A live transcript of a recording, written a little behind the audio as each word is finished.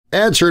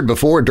Ads heard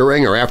before,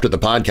 during, or after the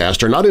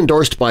podcast are not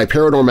endorsed by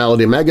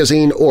Paranormality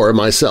Magazine or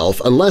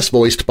myself unless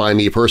voiced by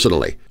me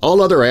personally.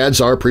 All other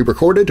ads are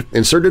pre-recorded,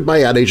 inserted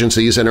by ad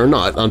agencies, and are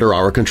not under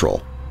our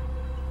control.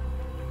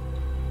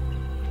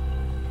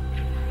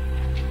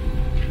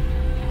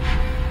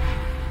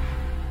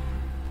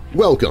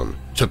 Welcome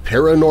to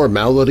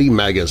Paranormality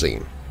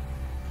Magazine.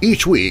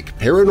 Each week,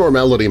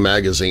 Paranormality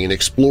Magazine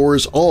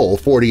explores all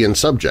Fortean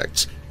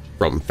subjects,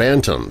 from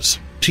phantoms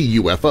to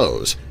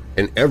UFOs,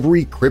 and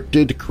every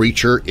cryptid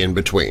creature in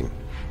between.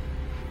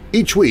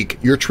 Each week,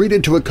 you're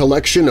treated to a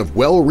collection of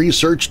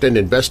well-researched and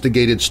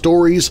investigated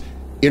stories,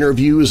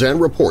 interviews,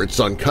 and reports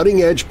on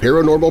cutting-edge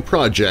paranormal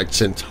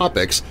projects and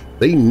topics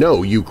they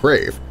know you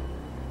crave.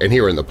 And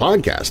here in the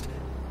podcast,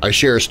 I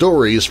share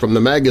stories from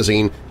the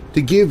magazine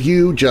to give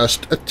you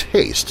just a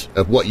taste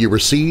of what you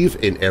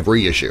receive in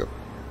every issue.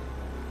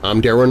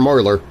 I'm Darren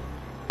Marlar,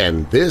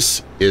 and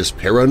this is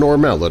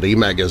Paranormality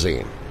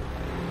Magazine.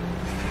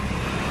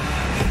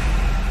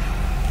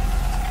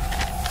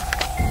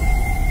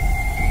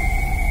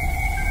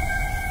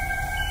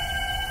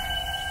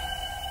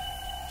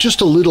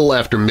 Just a little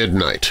after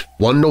midnight,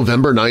 one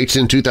November night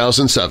in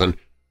 2007,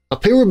 a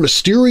pair of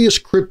mysterious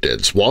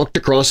cryptids walked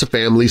across a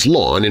family's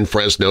lawn in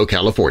Fresno,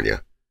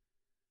 California.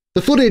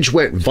 The footage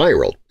went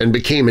viral and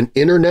became an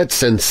internet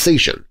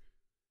sensation.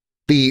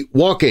 The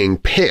walking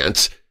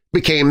pants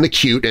became the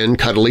cute and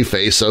cuddly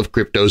face of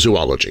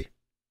cryptozoology.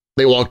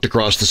 They walked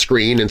across the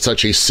screen in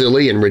such a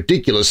silly and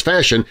ridiculous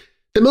fashion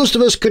that most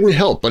of us couldn't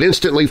help but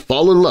instantly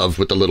fall in love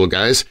with the little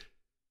guys,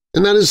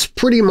 and that is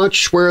pretty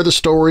much where the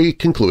story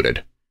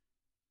concluded.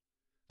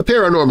 A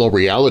paranormal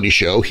reality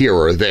show here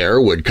or there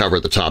would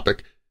cover the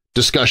topic.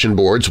 Discussion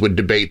boards would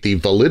debate the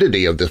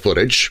validity of the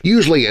footage,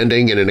 usually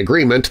ending in an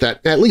agreement that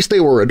at least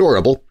they were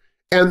adorable,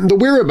 and the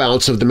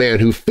whereabouts of the man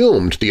who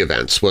filmed the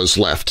events was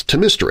left to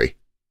mystery.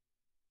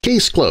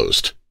 Case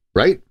closed,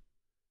 right?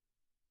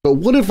 But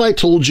what if I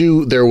told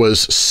you there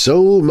was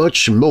so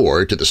much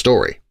more to the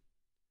story?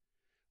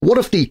 What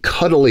if the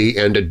cuddly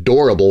and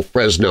adorable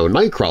Fresno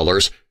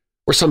Nightcrawlers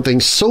were something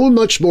so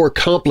much more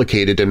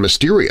complicated and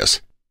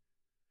mysterious?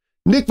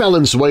 Nick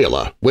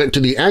Valenzuela went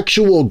to the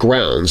actual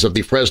grounds of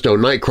the Fresno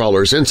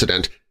Nightcrawlers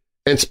incident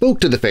and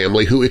spoke to the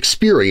family who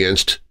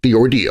experienced the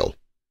ordeal.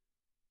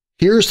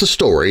 Here's the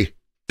story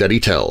that he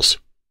tells.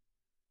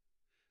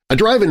 I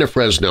drive into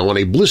Fresno on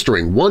a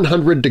blistering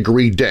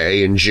 100-degree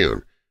day in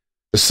June.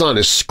 The sun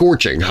is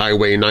scorching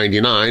Highway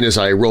 99 as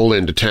I roll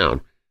into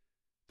town.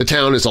 The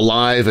town is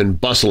alive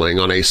and bustling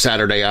on a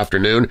Saturday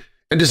afternoon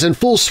and is in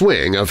full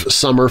swing of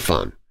summer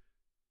fun.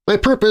 My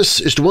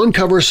purpose is to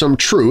uncover some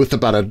truth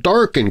about a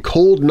dark and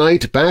cold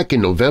night back in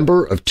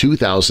November of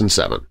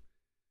 2007.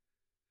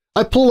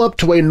 I pull up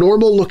to a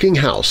normal-looking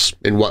house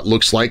in what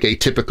looks like a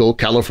typical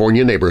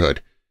California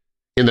neighborhood.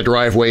 In the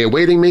driveway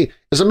awaiting me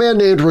is a man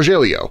named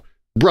Rogelio,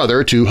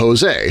 brother to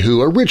Jose,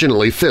 who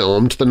originally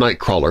filmed the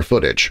Nightcrawler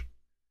footage.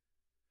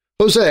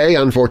 Jose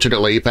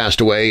unfortunately passed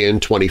away in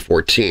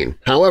 2014.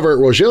 However,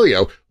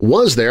 Rogelio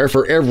was there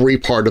for every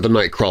part of the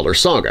Nightcrawler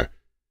saga.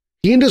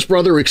 He and his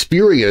brother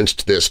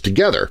experienced this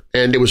together,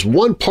 and it was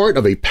one part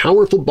of a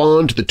powerful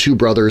bond the two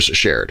brothers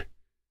shared.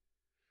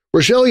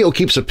 Rogelio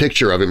keeps a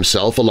picture of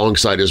himself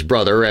alongside his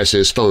brother as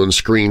his phone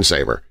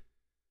screensaver.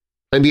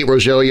 I meet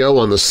Rogelio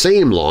on the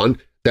same lawn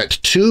that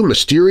two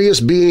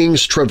mysterious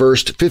beings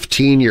traversed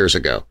 15 years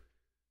ago.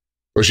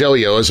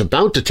 Rogelio is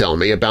about to tell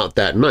me about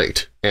that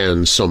night,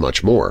 and so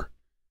much more.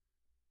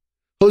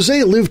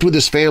 Jose lived with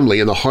his family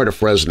in the heart of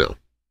Fresno.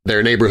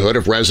 Their neighborhood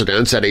of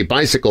residents had a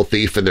bicycle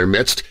thief in their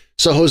midst,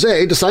 so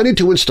Jose decided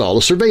to install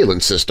a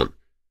surveillance system.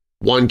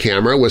 One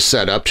camera was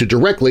set up to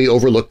directly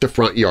overlook the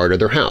front yard of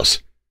their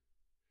house.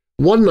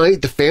 One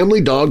night, the family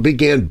dog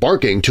began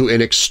barking to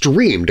an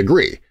extreme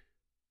degree.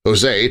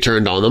 Jose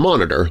turned on the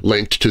monitor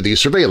linked to the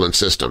surveillance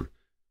system.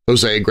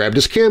 Jose grabbed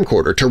his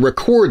camcorder to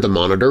record the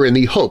monitor in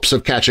the hopes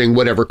of catching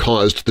whatever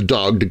caused the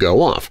dog to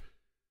go off.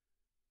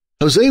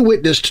 Jose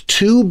witnessed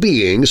two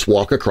beings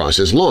walk across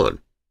his lawn.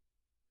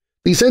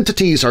 These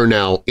entities are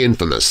now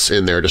infamous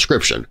in their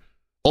description,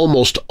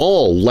 almost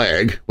all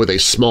leg with a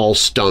small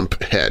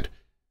stump head.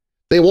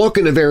 They walk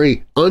in a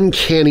very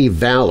uncanny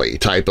valley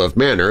type of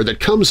manner that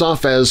comes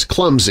off as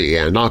clumsy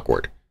and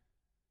awkward.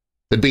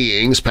 The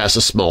beings pass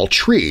a small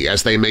tree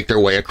as they make their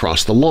way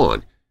across the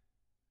lawn.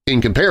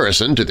 In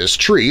comparison to this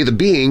tree, the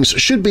beings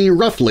should be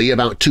roughly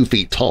about 2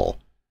 feet tall.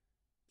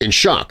 In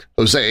shock,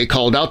 Jose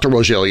called out to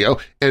Rogelio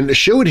and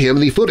showed him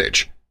the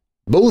footage.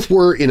 Both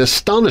were in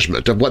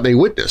astonishment of what they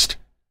witnessed.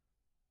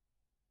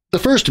 The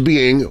first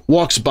being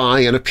walks by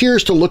and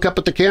appears to look up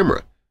at the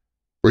camera.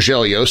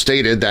 Rogelio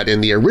stated that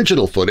in the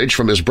original footage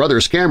from his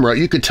brother's camera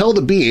you could tell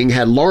the being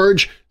had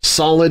large,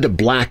 solid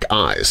black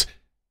eyes.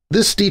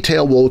 This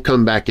detail will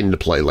come back into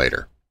play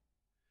later.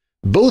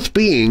 Both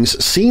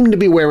beings seem to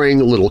be wearing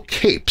little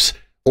capes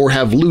or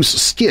have loose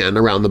skin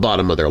around the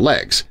bottom of their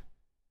legs.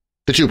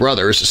 The two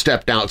brothers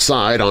stepped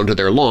outside onto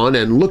their lawn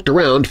and looked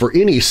around for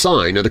any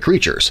sign of the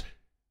creatures.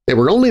 They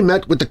were only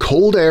met with the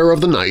cold air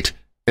of the night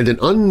and an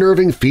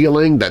unnerving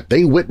feeling that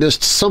they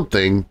witnessed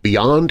something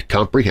beyond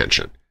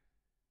comprehension.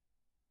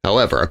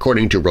 However,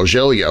 according to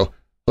Rogelio,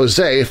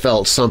 Jose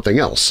felt something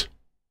else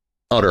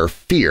 – utter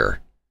fear.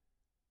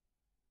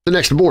 The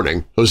next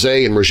morning,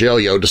 Jose and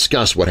Rogelio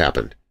discuss what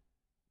happened.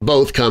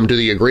 Both come to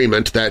the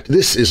agreement that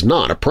this is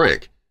not a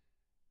prank.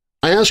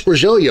 I asked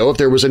Rogelio if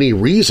there was any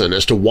reason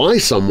as to why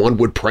someone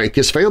would prank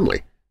his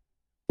family.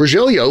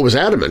 Rogelio was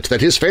adamant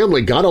that his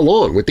family got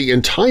along with the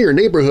entire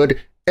neighborhood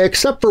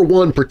except for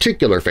one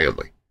particular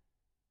family.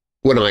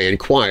 When I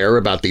inquire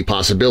about the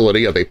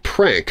possibility of a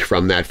prank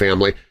from that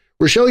family,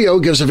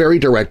 Rogelio gives a very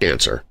direct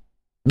answer.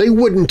 They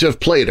wouldn't have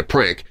played a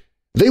prank.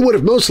 They would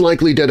have most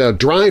likely did a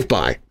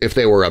drive-by if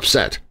they were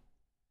upset.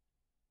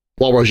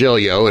 While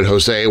Rogelio and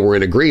Jose were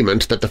in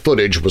agreement that the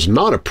footage was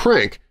not a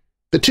prank,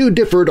 the two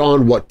differed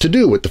on what to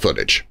do with the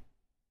footage.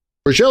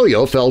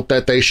 Rogelio felt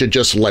that they should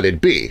just let it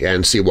be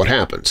and see what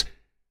happens.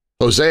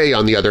 Jose,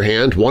 on the other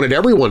hand, wanted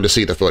everyone to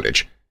see the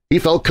footage. He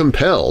felt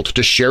compelled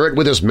to share it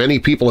with as many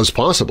people as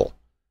possible.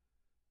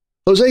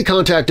 Jose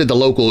contacted the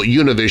local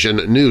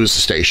Univision news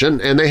station,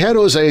 and they had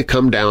Jose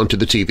come down to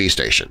the TV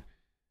station.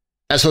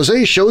 As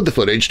Jose showed the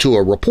footage to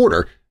a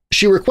reporter,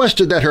 she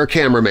requested that her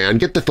cameraman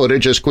get the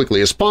footage as quickly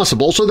as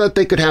possible so that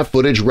they could have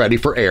footage ready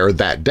for air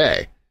that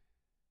day.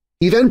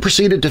 He then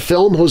proceeded to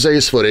film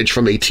Jose's footage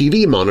from a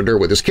TV monitor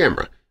with his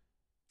camera.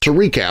 To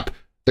recap,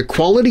 the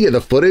quality of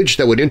the footage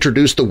that would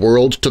introduce the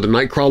world to the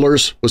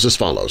Nightcrawlers was as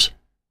follows.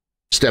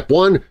 Step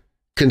 1.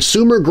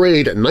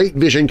 Consumer-grade night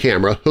vision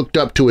camera hooked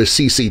up to a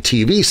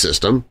CCTV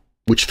system,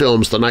 which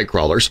films the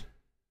Nightcrawlers.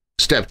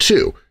 Step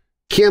 2.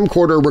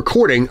 Camcorder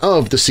recording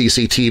of the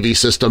CCTV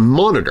system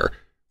monitor,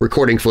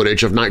 recording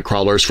footage of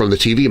Nightcrawlers from the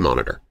TV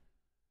monitor.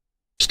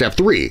 Step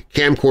 3.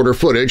 Camcorder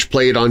footage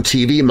played on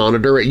TV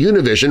monitor at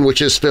Univision,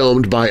 which is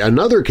filmed by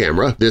another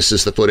camera. This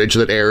is the footage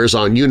that airs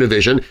on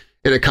Univision,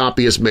 and a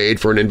copy is made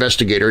for an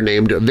investigator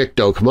named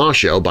Victor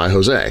Camacho by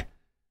Jose.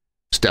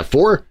 Step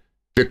 4.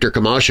 Victor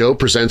Camacho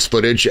presents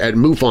footage at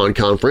MUFON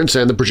conference,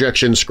 and the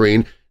projection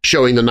screen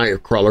showing the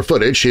Nightcrawler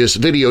footage is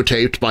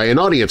videotaped by an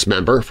audience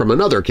member from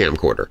another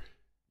camcorder.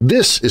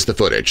 This is the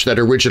footage that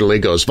originally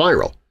goes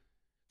viral.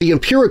 The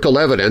empirical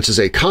evidence is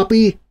a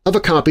copy of a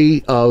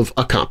copy of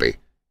a copy.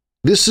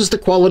 This is the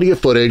quality of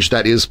footage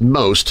that is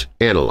most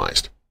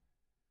analyzed.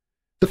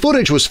 The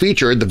footage was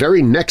featured the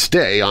very next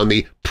day on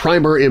the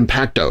Primer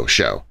Impacto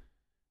show.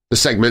 The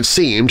segment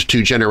seemed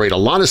to generate a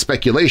lot of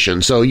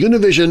speculation, so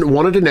Univision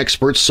wanted an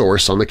expert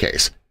source on the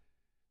case.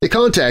 They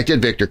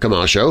contacted Victor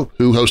Camacho,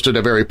 who hosted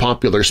a very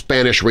popular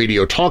Spanish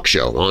radio talk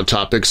show on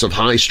topics of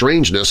high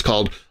strangeness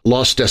called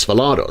Los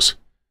Desvelados.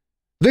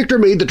 Victor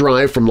made the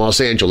drive from Los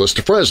Angeles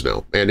to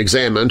Fresno and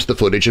examined the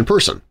footage in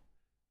person.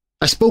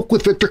 I spoke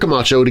with Victor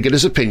Camacho to get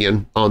his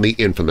opinion on the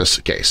infamous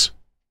case.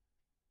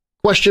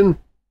 Question: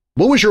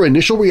 what was your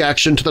initial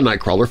reaction to the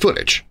Nightcrawler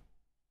footage?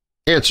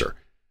 Answer: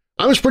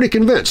 I was pretty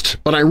convinced,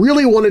 but I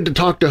really wanted to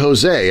talk to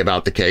Jose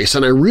about the case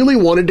and I really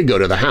wanted to go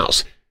to the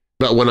house.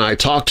 But when I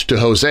talked to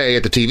Jose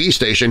at the TV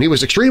station, he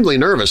was extremely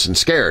nervous and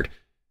scared.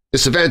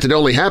 This event had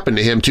only happened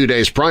to him 2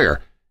 days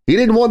prior. He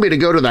didn't want me to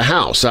go to the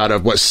house out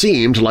of what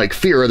seemed like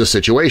fear of the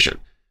situation.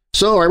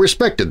 So I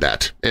respected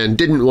that and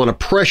didn't want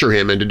to pressure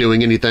him into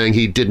doing anything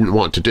he didn't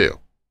want to do.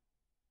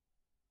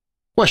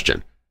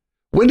 Question: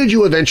 when did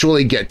you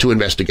eventually get to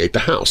investigate the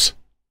house?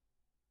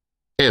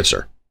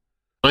 Answer: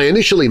 I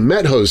initially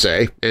met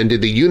Jose and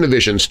did the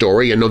Univision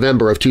story in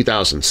November of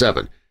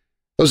 2007.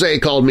 Jose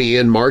called me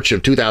in March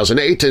of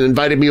 2008 and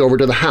invited me over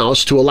to the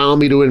house to allow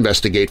me to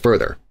investigate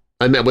further.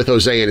 I met with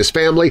Jose and his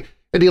family,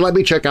 and he let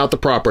me check out the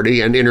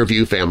property and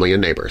interview family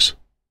and neighbors.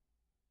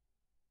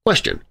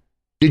 Question: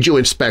 did you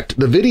inspect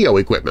the video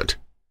equipment?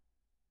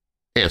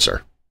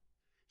 Answer: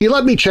 he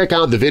let me check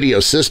out the video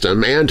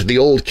system and the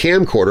old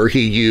camcorder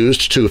he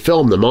used to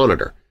film the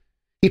monitor.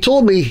 He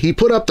told me he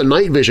put up the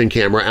night vision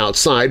camera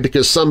outside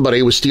because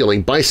somebody was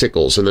stealing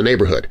bicycles in the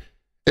neighborhood,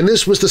 and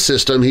this was the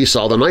system he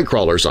saw the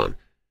Nightcrawlers on.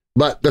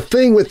 But the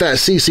thing with that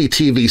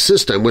CCTV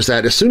system was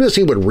that as soon as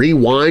he would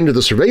rewind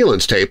the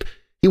surveillance tape,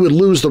 he would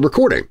lose the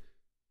recording.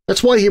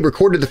 That's why he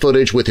recorded the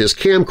footage with his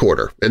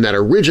camcorder, and that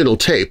original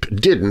tape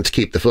didn't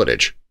keep the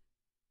footage.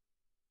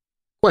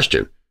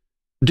 Question: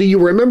 do you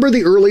remember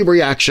the early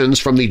reactions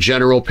from the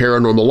general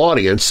paranormal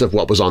audience of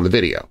what was on the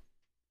video?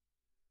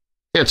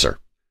 Answer: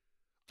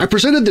 I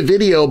presented the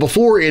video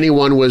before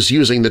anyone was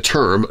using the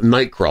term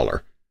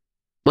Nightcrawler.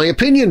 My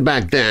opinion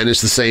back then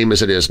is the same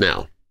as it is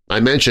now. I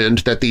mentioned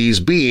that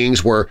these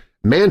beings were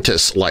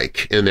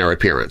mantis-like in their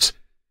appearance.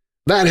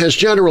 That has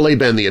generally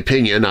been the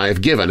opinion I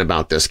have given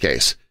about this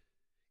case.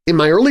 In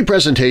my early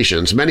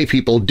presentations, many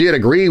people did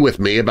agree with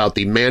me about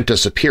the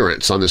mantis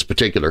appearance on this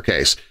particular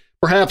case,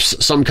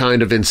 perhaps some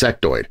kind of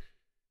insectoid.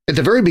 At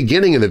the very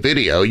beginning of the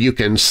video, you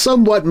can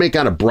somewhat make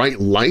out a bright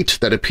light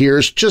that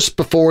appears just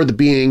before the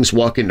beings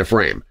walk into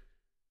frame.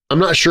 I'm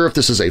not sure if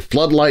this is a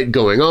floodlight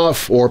going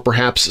off or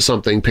perhaps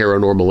something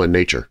paranormal in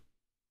nature.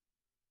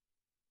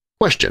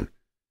 Question: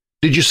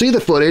 did you see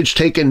the footage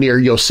taken near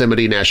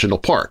Yosemite National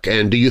Park,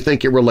 and do you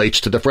think it relates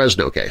to the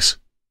Fresno case?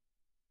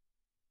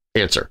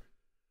 Answer: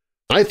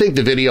 I think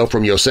the video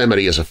from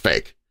Yosemite is a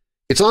fake.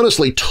 It's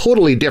honestly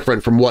totally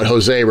different from what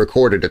Jose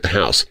recorded at the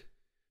house.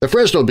 The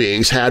Fresno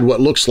beings had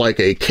what looks like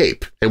a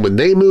cape, and when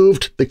they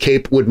moved, the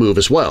cape would move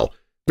as well.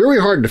 Very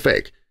hard to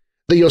fake.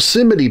 The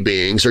Yosemite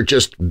beings are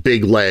just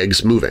big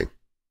legs moving.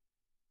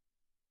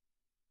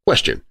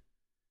 Question: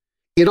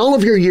 in all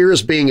of your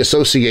years being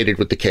associated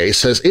with the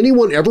case, has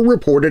anyone ever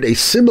reported a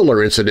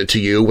similar incident to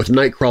you with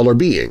Nightcrawler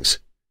beings?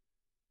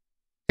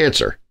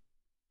 Answer: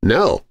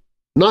 no,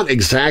 not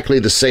exactly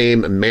the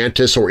same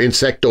mantis or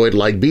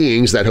insectoid-like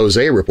beings that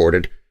Jose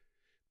reported,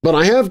 but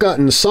I have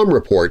gotten some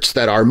reports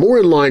that are more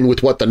in line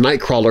with what the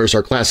Nightcrawlers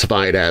are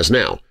classified as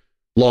now,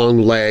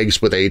 long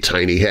legs with a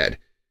tiny head.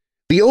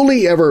 The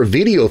only ever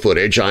video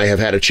footage I have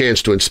had a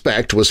chance to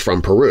inspect was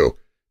from Peru,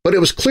 but it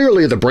was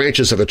clearly the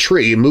branches of a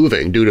tree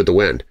moving due to the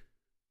wind.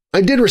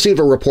 I did receive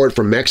a report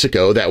from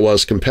Mexico that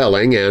was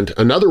compelling and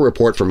another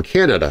report from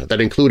Canada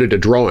that included a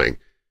drawing.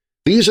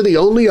 These are the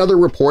only other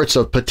reports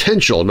of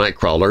potential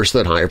Nightcrawlers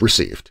that I have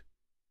received.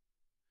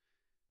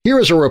 Here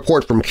is a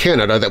report from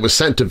Canada that was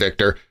sent to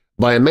Victor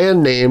by a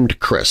man named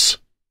Chris.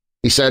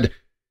 He said,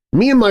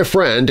 "Me and my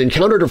friend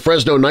encountered a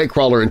Fresno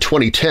Nightcrawler in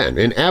 2010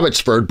 in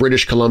Abbotsford,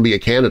 British Columbia,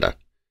 Canada.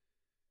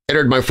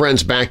 Entered my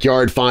friend's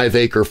backyard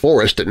 5-acre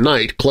forest at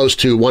night close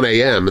to 1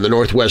 a.m. in the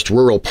northwest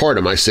rural part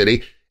of my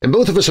city, and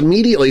both of us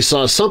immediately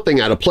saw something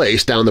out of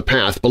place down the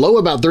path below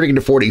about 30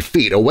 to 40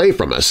 feet away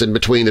from us in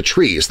between the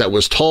trees that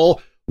was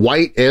tall,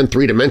 white, and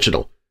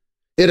three-dimensional.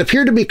 It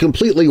appeared to be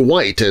completely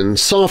white and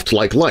soft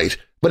like light,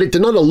 but it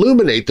did not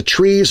illuminate the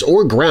trees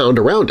or ground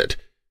around it.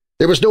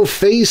 There was no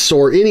face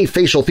or any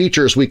facial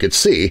features we could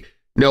see,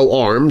 no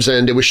arms,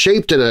 and it was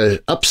shaped in an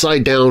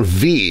upside-down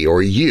V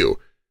or U.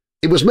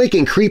 It was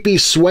making creepy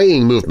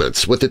swaying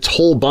movements with its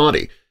whole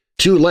body,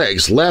 2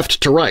 legs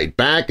left to right,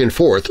 back and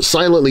forth,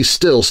 silently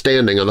still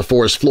standing on the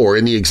forest floor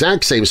in the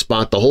exact same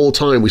spot the whole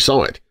time we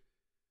saw it.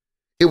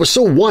 It was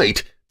so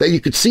white that you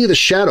could see the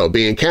shadow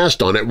being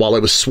cast on it while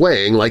it was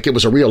swaying like it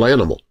was a real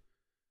animal.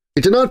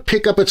 It did not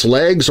pick up its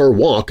legs or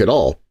walk at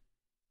all.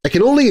 I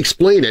can only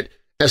explain it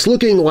as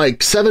looking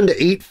like 7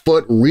 to 8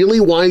 foot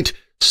really white,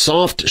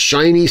 soft,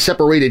 shiny,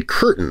 separated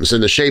curtains in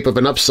the shape of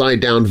an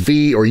upside-down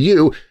V or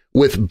U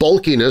with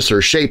bulkiness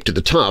or shape to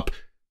the top.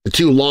 The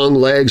 2 long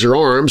legs or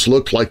arms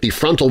looked like the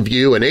frontal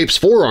view an ape's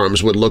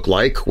forearms would look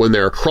like when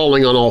they're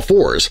crawling on all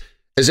fours,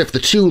 as if the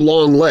 2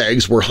 long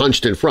legs were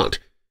hunched in front.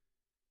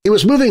 It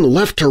was moving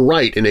left to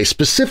right in a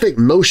specific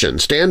motion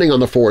standing on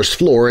the forest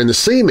floor in the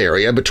same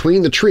area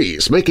between the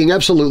trees, making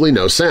absolutely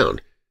no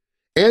sound.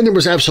 And there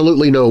was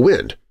absolutely no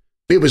wind.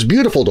 It was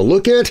beautiful to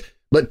look at,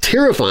 but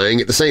terrifying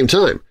at the same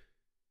time.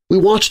 We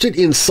watched it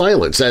in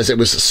silence as it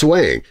was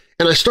swaying,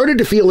 and I started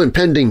to feel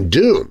impending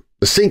doom.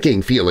 The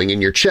sinking feeling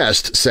in your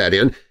chest set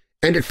in,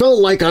 and it felt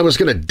like I was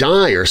going to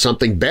die or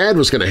something bad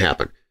was going to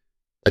happen.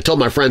 I told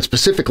my friend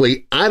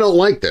specifically, "I don't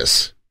like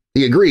this."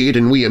 He agreed,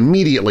 and we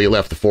immediately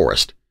left the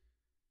forest.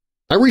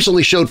 I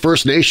recently showed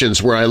First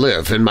Nations where I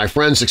live and my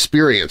friends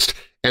experienced,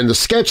 and the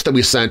sketch that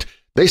we sent,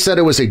 they said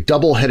it was a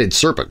double-headed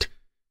serpent.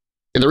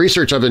 In the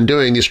research I've been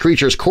doing, these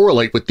creatures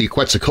correlate with the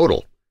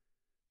Quetzalcoatl.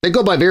 They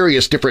go by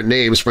various different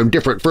names from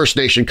different First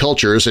Nation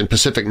cultures in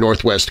Pacific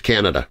Northwest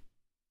Canada.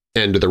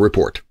 End of the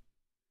report.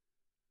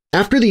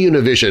 After the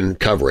Univision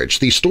coverage,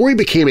 the story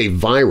became a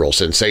viral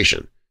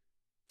sensation.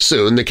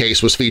 Soon the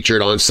case was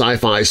featured on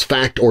Sci-Fi's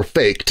Fact or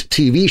Faked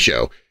TV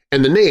show,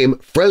 and the name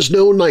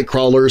Fresno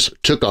Nightcrawlers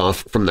took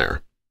off from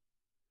there.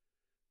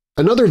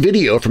 Another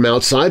video from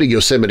outside of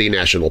Yosemite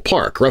National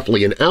Park,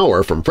 roughly an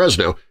hour from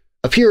Fresno,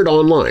 appeared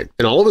online,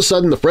 and all of a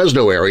sudden the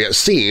Fresno area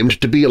seemed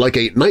to be like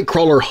a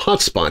Nightcrawler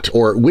hotspot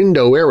or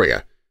window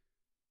area.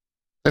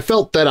 I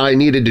felt that I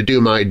needed to do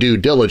my due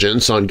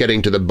diligence on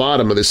getting to the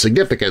bottom of the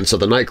significance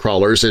of the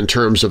Nightcrawlers in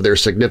terms of their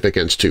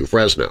significance to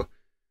Fresno.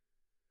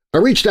 I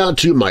reached out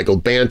to Michael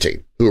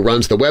Banty, who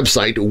runs the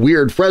website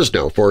Weird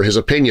Fresno, for his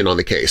opinion on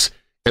the case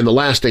and the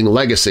lasting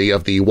legacy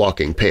of the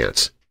walking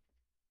pants.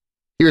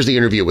 Here's the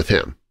interview with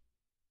him.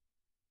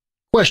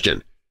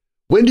 Question: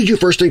 when did you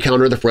first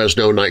encounter the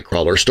Fresno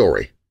Nightcrawler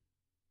story?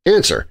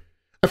 Answer: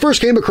 I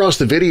first came across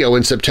the video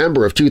in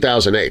September of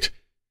 2008.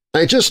 I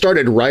had just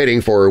started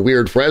writing for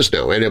Weird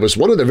Fresno, and it was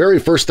one of the very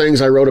first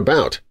things I wrote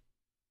about.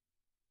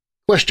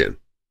 Question: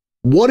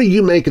 what do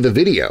you make of the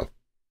video?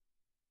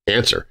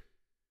 Answer: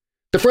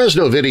 the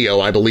Fresno video,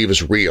 I believe,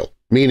 is real,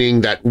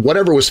 meaning that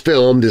whatever was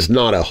filmed is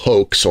not a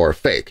hoax or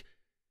fake.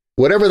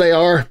 Whatever they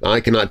are,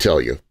 I cannot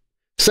tell you.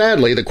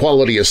 Sadly, the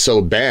quality is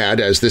so bad,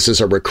 as this is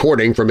a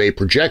recording from a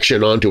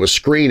projection onto a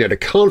screen at a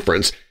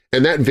conference,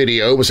 and that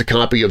video was a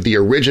copy of the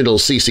original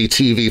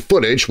CCTV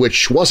footage,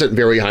 which wasn't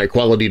very high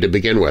quality to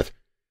begin with.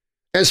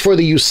 As for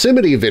the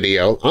Yosemite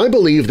video, I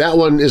believe that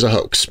one is a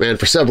hoax, and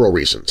for several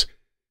reasons.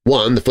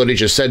 One, the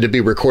footage is said to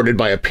be recorded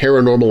by a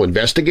paranormal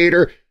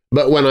investigator,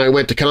 but when I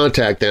went to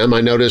contact them,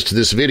 I noticed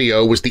this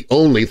video was the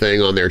only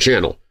thing on their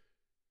channel.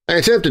 I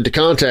attempted to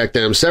contact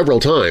them several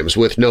times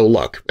with no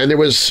luck, and there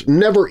was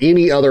never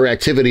any other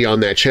activity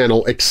on that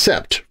channel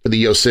except for the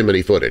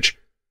Yosemite footage.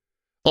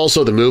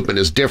 Also, the movement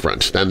is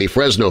different than the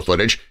Fresno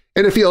footage,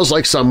 and it feels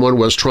like someone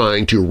was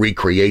trying to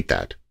recreate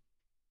that.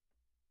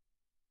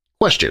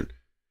 Question: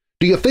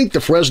 Do you think the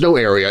Fresno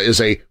area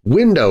is a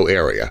window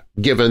area,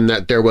 given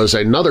that there was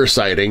another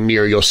sighting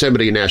near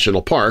Yosemite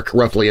National Park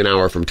roughly an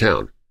hour from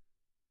town?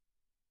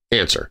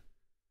 Answer: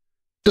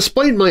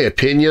 despite my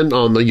opinion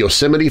on the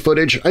Yosemite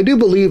footage, I do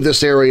believe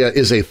this area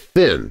is a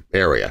thin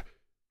area.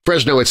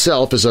 Fresno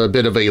itself is a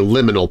bit of a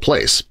liminal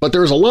place, but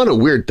there's a lot of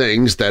weird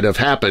things that have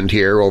happened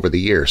here over the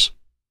years.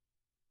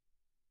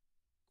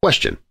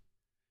 Question: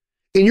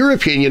 in your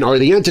opinion, are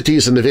the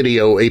entities in the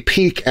video a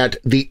peek at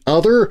the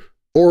other,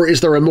 or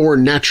is there a more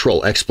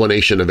natural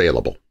explanation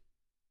available?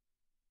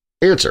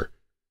 Answer: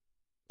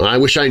 I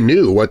wish I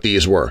knew what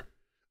these were.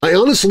 I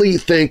honestly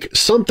think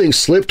something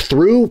slipped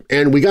through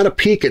and we got a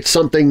peek at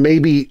something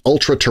maybe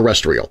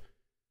ultra-terrestrial.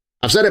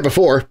 I've said it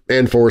before,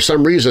 and for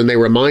some reason they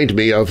remind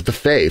me of the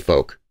Fae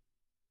folk.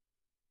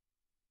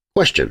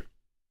 Question: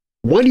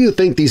 why do you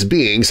think these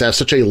beings have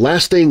such a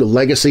lasting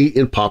legacy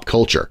in pop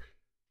culture?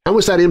 How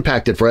has that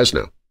impacted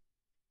Fresno?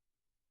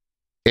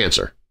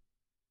 Answer: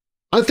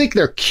 I think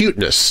their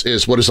cuteness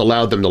is what has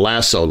allowed them to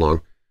last so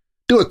long.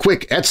 Do a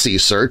quick Etsy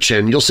search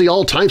and you'll see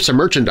all types of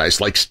merchandise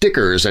like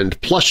stickers and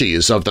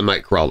plushies of the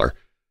Nightcrawler.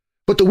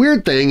 But the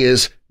weird thing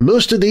is,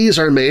 most of these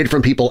are made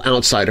from people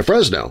outside of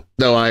Fresno,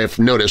 though I have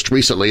noticed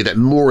recently that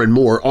more and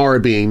more are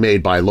being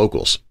made by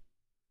locals.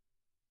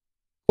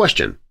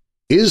 Question: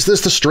 is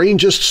this the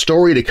strangest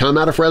story to come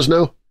out of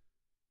Fresno?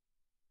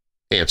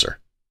 Answer: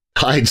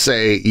 I'd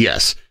say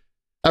yes.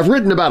 I've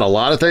written about a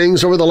lot of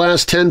things over the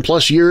last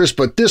 10-plus years,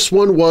 but this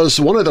one was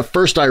one of the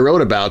first I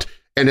wrote about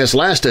and has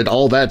lasted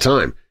all that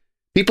time.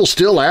 People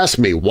still ask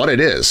me what it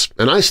is,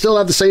 and I still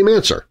have the same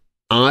answer.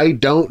 I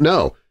don't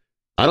know.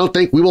 I don't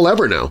think we will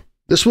ever know.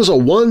 This was a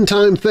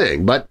one-time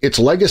thing, but its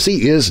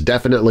legacy is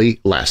definitely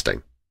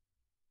lasting.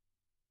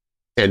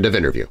 End of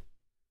interview.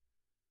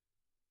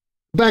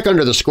 Back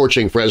under the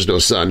scorching Fresno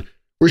sun,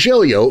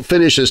 Rogelio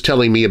finishes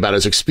telling me about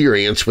his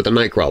experience with the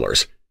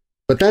Nightcrawlers.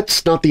 But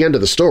that's not the end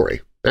of the story.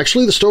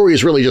 Actually, the story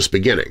is really just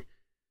beginning.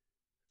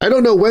 I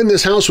don't know when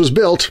this house was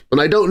built,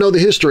 and I don't know the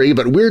history,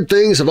 but weird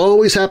things have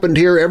always happened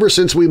here ever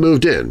since we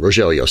moved in,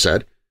 Rogelio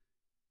said.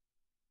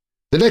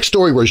 The next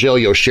story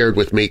Rogelio shared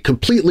with me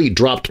completely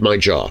dropped my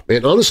jaw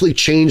and honestly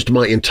changed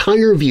my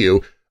entire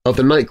view of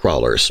the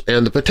Nightcrawlers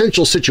and the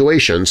potential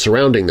situation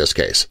surrounding this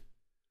case.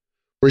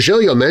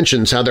 Rogelio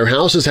mentions how their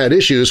house has had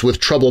issues with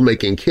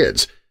troublemaking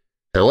kids.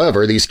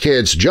 However, these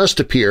kids just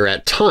appear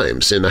at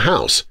times in the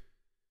house.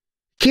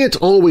 Can't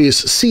always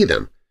see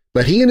them,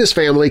 but he and his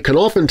family can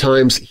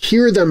oftentimes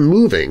hear them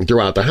moving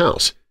throughout the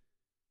house.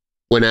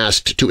 When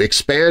asked to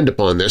expand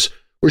upon this,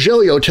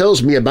 Rogelio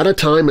tells me about a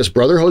time his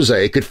brother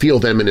Jose could feel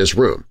them in his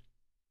room.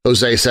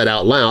 Jose said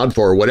out loud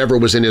for whatever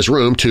was in his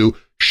room to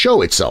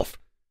show itself.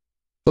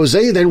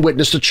 Jose then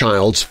witnessed a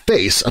child's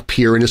face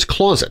appear in his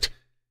closet.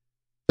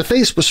 The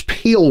face was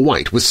pale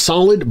white with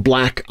solid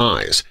black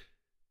eyes.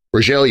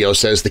 Rogelio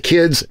says the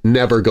kids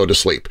never go to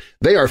sleep.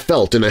 They are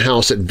felt in the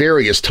house at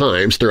various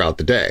times throughout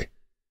the day.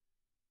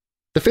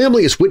 The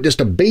family has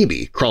witnessed a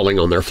baby crawling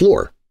on their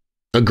floor,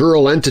 a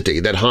girl entity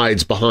that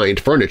hides behind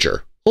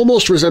furniture,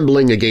 almost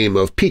resembling a game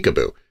of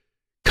peekaboo,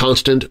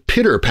 constant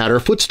pitter-patter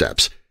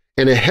footsteps,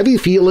 and a heavy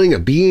feeling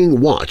of being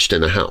watched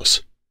in the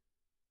house.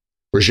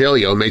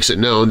 Rogelio makes it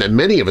known that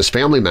many of his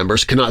family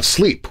members cannot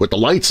sleep with the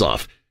lights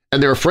off,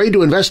 and they're afraid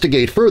to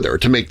investigate further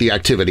to make the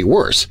activity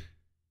worse.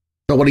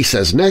 But what he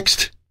says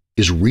next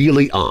is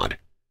really odd.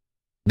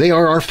 They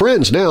are our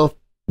friends now.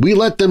 We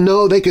let them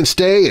know they can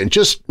stay and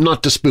just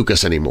not to spook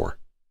us anymore.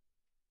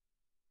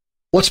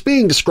 What's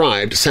being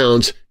described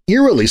sounds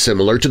eerily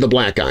similar to the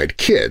black-eyed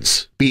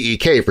kids,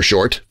 BEK for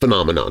short,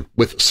 phenomenon,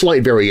 with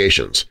slight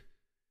variations.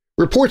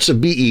 Reports of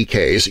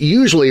BEKs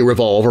usually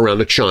revolve around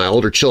a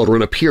child or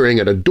children appearing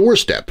at a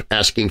doorstep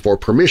asking for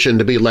permission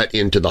to be let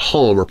into the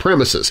home or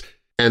premises,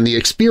 and the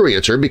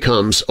experiencer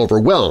becomes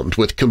overwhelmed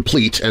with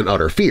complete and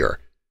utter fear.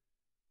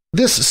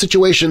 This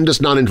situation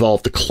does not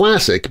involve the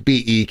classic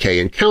BEK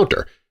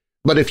encounter,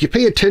 but if you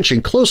pay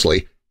attention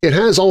closely, it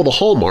has all the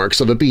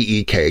hallmarks of a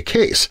BEK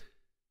case.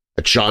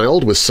 A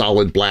child with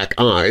solid black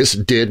eyes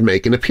did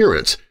make an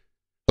appearance.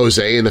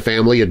 Jose and the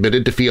family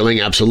admitted to feeling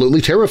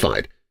absolutely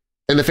terrified,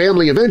 and the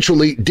family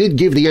eventually did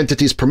give the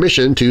entities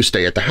permission to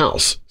stay at the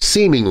house,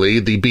 seemingly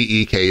the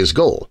BEK's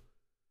goal.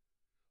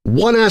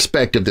 One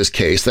aspect of this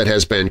case that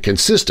has been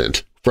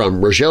consistent,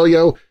 from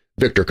Rogelio,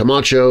 Victor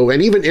Camacho,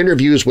 and even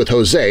interviews with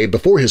Jose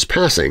before his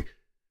passing,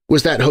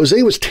 was that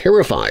Jose was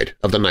terrified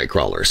of the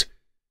Nightcrawlers.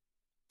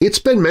 It's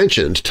been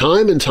mentioned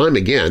time and time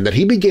again that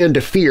he began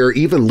to fear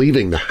even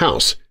leaving the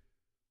house.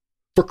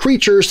 For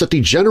creatures that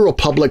the general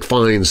public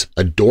finds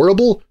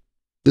adorable,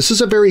 this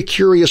is a very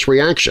curious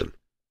reaction.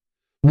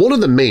 One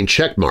of the main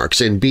checkmarks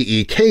in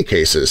BEK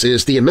cases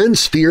is the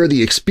immense fear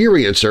the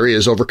experiencer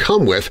is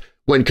overcome with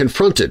when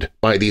confronted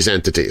by these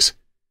entities.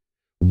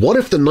 What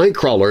if the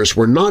Nightcrawlers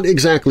were not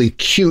exactly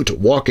cute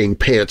walking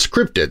pants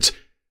cryptids,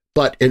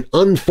 but an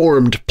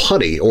unformed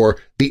putty or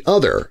the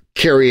other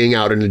carrying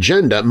out an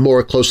agenda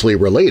more closely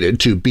related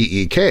to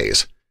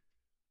BEKs?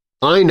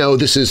 I know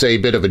this is a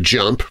bit of a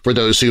jump for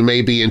those who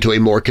may be into a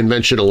more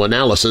conventional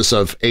analysis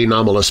of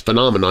anomalous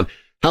phenomenon.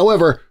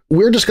 However,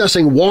 we're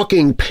discussing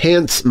walking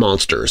pants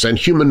monsters and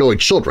humanoid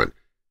children.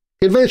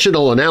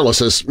 Conventional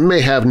analysis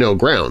may have no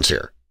grounds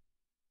here.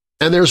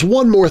 And there's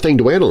one more thing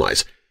to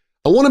analyze.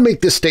 I want to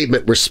make this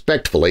statement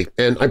respectfully,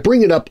 and I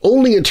bring it up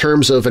only in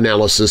terms of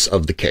analysis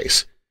of the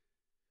case.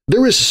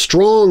 There is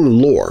strong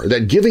lore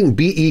that giving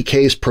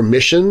BEKs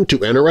permission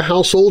to enter a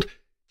household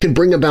can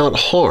bring about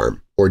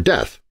harm or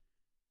death.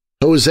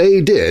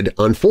 Jose did,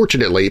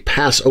 unfortunately,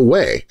 pass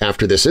away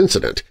after this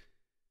incident.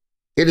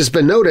 It has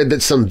been noted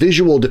that some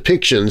visual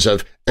depictions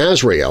of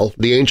Azrael,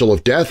 the angel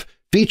of death,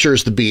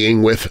 features the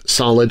being with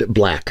solid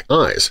black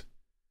eyes.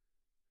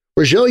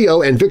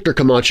 Rogelio and Victor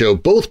Camacho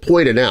both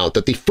pointed out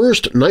that the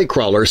first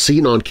Nightcrawler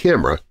seen on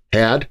camera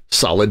had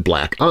solid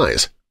black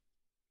eyes.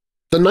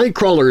 The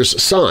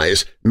Nightcrawler's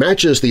size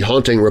matches the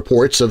haunting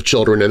reports of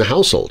children in the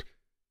household.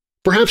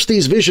 Perhaps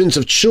these visions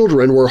of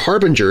children were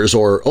harbingers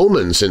or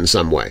omens in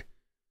some way.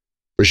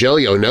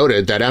 Rogelio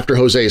noted that after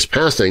Jose's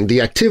passing,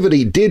 the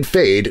activity did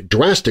fade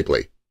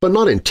drastically, but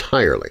not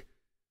entirely.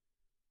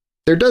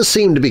 There does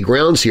seem to be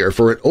grounds here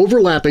for an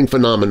overlapping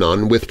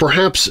phenomenon with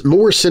perhaps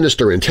more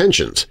sinister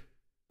intentions.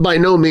 By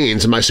no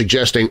means am I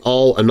suggesting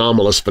all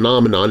anomalous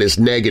phenomenon is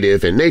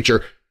negative in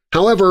nature.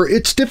 However,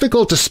 it's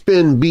difficult to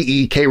spin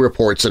BEK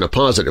reports in a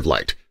positive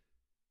light.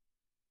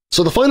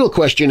 So the final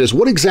question is,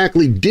 what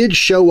exactly did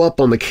show up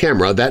on the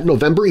camera that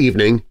November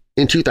evening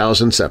in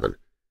 2007?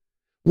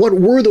 What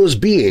were those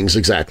beings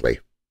exactly?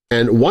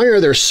 And why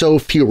are there so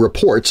few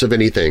reports of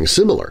anything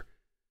similar?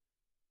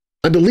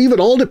 I believe it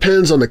all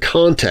depends on the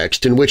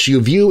context in which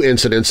you view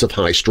incidents of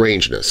high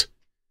strangeness.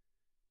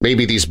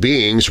 Maybe these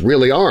beings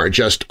really are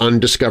just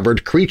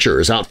undiscovered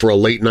creatures out for a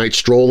late-night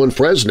stroll in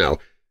Fresno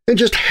and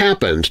just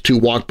happened to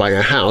walk by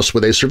a house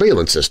with a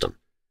surveillance system.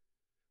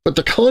 But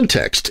the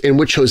context in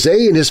which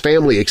Jose and his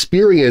family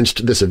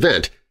experienced this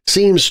event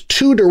seems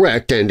too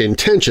direct and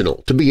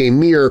intentional to be a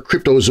mere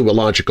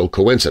cryptozoological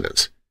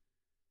coincidence.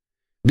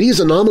 These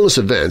anomalous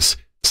events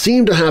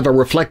seem to have a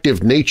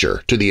reflective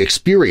nature to the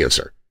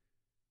experiencer.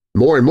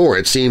 More and more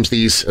it seems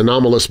these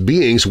anomalous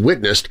beings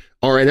witnessed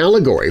are an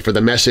allegory for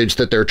the message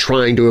that they're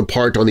trying to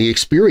impart on the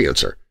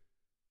experiencer.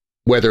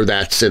 Whether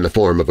that's in the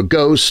form of a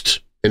ghost,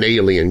 an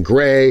alien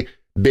gray,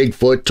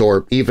 Bigfoot,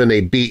 or even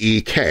a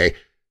BEK,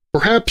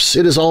 perhaps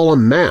it is all a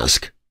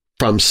mask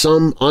from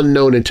some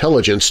unknown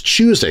intelligence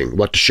choosing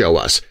what to show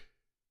us.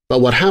 But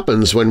what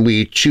happens when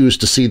we choose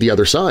to see the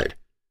other side?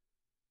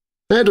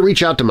 I had to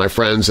reach out to my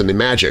friends in the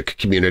magic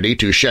community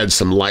to shed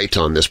some light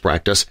on this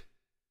practice.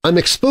 I'm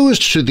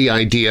exposed to the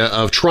idea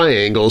of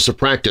triangles of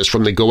practice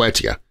from the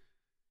Goetia.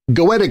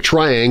 Goetic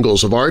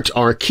triangles of art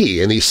are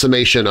key in the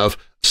summation of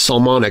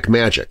Salmonic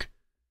magic.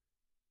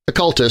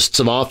 Occultists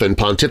have often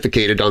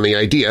pontificated on the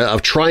idea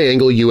of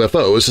triangle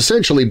UFOs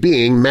essentially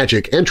being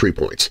magic entry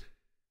points,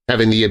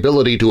 having the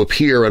ability to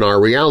appear in our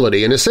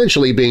reality and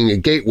essentially being a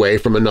gateway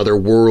from another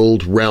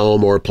world,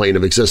 realm, or plane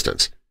of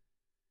existence.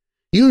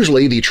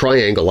 Usually the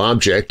triangle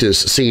object is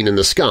seen in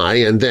the sky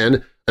and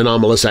then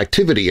anomalous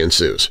activity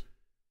ensues.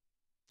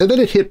 And then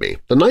it hit me.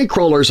 The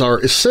Nightcrawlers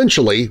are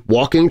essentially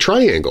walking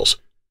triangles.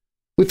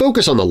 We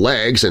focus on the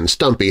legs and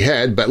stumpy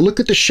head, but look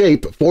at the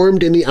shape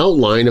formed in the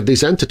outline of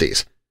these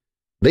entities.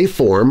 They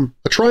form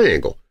a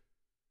triangle.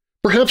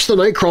 Perhaps the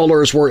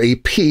Nightcrawlers were a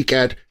peek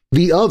at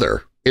the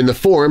other in the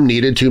form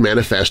needed to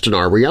manifest in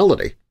our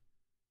reality.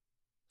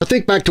 I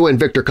think back to when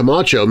Victor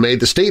Camacho made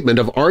the statement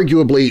of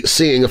arguably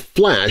seeing a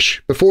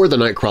flash before the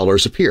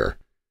Nightcrawlers appear.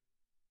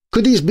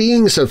 Could these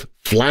beings have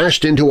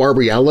flashed into our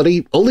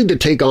reality only to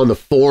take on the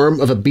form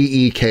of a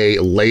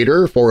BEK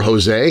later for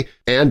Jose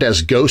and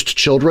as ghost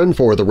children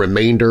for the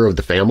remainder of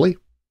the family?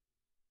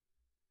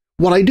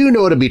 What I do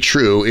know to be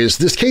true is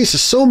this case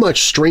is so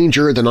much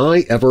stranger than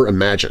I ever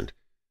imagined.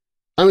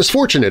 I was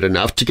fortunate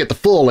enough to get the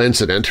full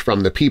incident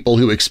from the people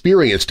who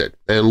experienced it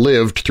and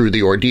lived through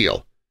the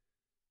ordeal.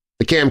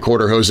 The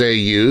camcorder Jose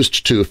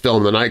used to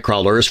film the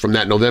Nightcrawlers from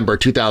that November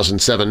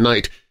 2007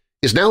 night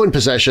is now in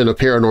possession of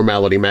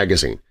Paranormality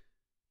Magazine.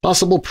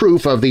 Possible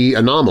proof of the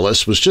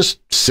anomalous was just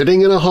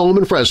sitting in a home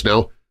in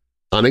Fresno,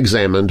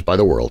 unexamined by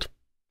the world.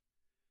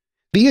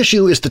 The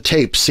issue is the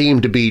tape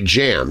seemed to be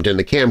jammed in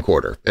the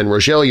camcorder, and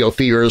Rogelio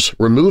fears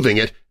removing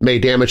it may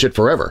damage it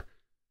forever.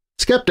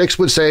 Skeptics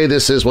would say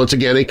this is once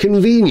again a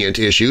convenient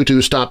issue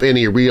to stop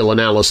any real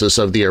analysis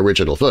of the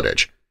original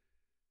footage.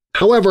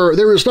 However,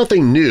 there is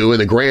nothing new in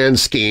the grand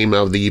scheme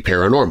of the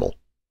paranormal.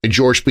 In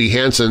George P.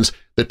 Hansen's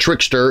The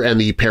Trickster and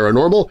the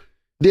Paranormal,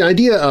 the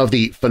idea of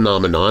the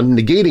phenomenon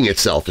negating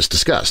itself is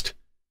discussed.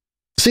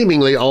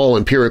 Seemingly all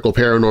empirical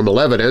paranormal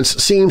evidence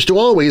seems to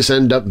always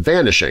end up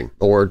vanishing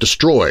or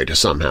destroyed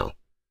somehow.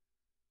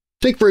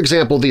 Take, for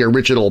example, the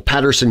original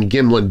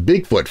Patterson-Gimlin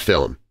Bigfoot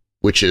film,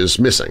 which is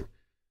missing.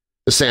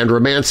 The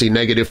Sandra Mancy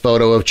negative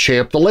photo of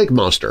Champ the Lake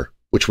Monster,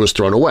 which was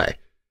thrown away.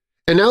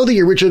 And now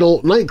the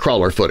original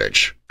Nightcrawler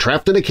footage,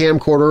 trapped in a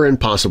camcorder and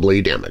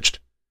possibly damaged.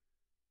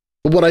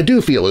 But what I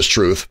do feel is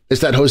truth is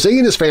that Jose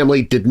and his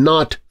family did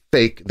not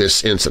fake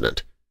this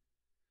incident.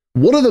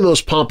 One of the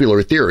most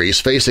popular theories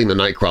facing the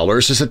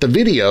Nightcrawlers is that the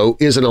video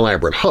is an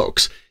elaborate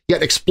hoax,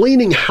 yet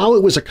explaining how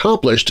it was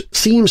accomplished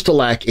seems to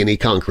lack any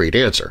concrete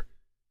answer.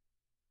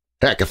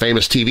 Heck, a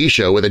famous TV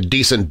show with a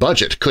decent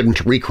budget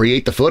couldn't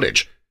recreate the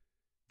footage.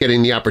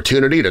 Getting the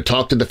opportunity to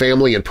talk to the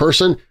family in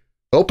person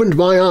opened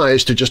my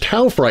eyes to just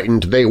how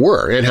frightened they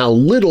were and how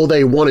little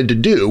they wanted to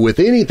do with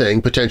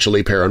anything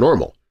potentially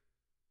paranormal.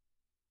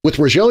 With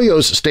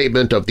Rogelio's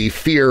statement of the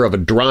fear of a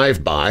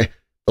drive-by,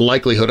 the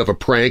likelihood of a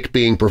prank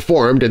being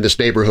performed in this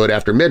neighborhood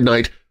after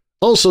midnight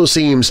also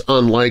seems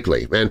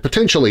unlikely and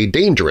potentially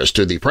dangerous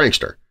to the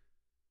prankster.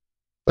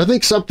 I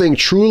think something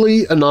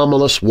truly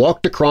anomalous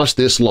walked across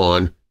this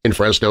lawn in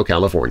Fresno,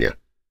 California.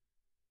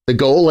 The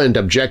goal and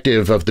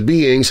objective of the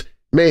beings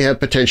may have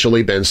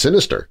potentially been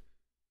sinister.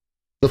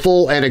 The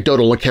full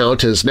anecdotal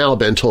account has now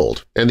been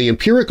told, and the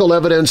empirical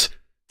evidence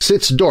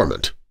sits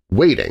dormant,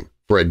 waiting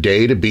for a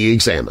day to be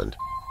examined.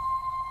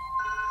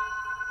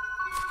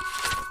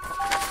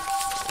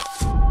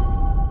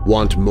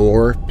 Want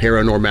more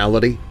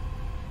paranormality?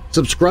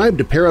 Subscribe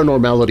to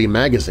Paranormality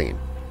Magazine,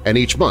 and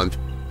each month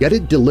get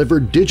it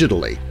delivered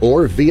digitally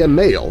or via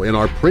mail in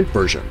our print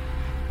version.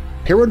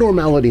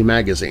 Paranormality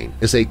Magazine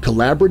is a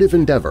collaborative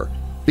endeavor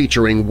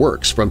featuring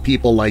works from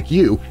people like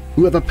you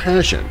who have a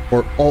passion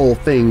for all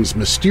things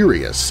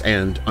mysterious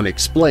and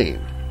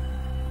unexplained.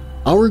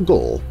 Our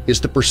goal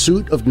is the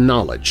pursuit of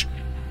knowledge,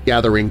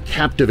 gathering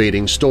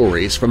captivating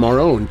stories from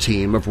our own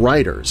team of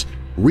writers,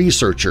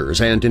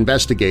 researchers, and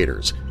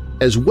investigators,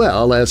 as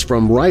well as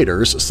from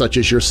writers such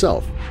as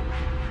yourself.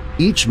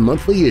 Each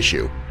monthly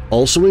issue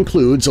also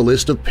includes a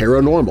list of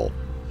paranormal,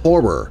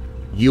 horror,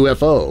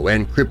 UFO,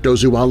 and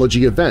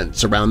cryptozoology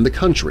events around the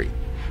country,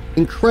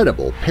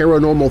 incredible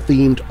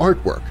paranormal-themed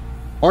artwork,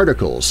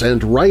 articles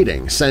and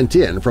writing sent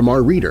in from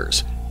our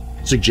readers,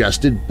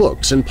 suggested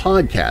books and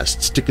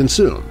podcasts to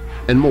consume,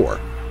 and more.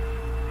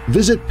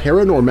 Visit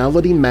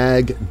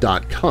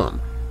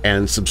ParanormalityMag.com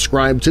and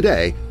subscribe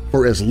today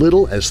for as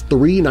little as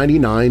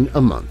 $3.99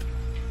 a month.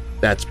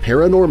 That's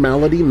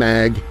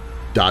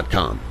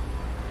ParanormalityMag.com.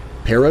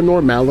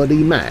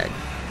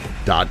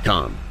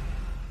 ParanormalityMag.com.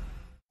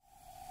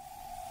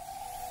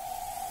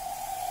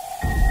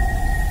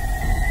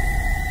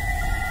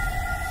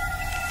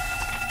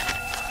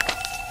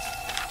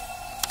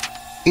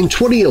 In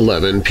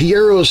 2011,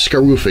 Piero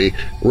Scaruffi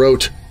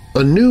wrote,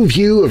 "A new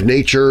view of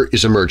nature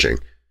is emerging,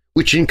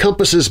 which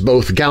encompasses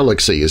both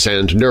galaxies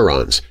and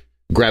neurons,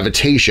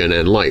 gravitation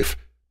and life,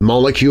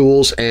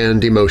 molecules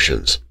and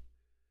emotions.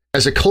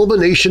 As a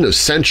culmination of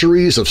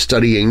centuries of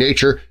studying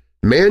nature,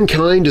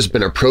 mankind has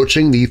been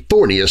approaching the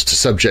thorniest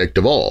subject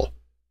of all,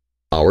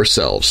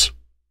 ourselves."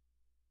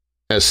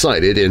 As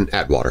cited in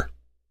Atwater.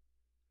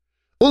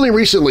 Only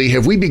recently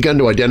have we begun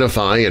to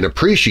identify and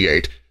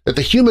appreciate that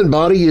the human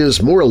body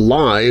is more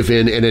alive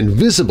in an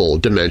invisible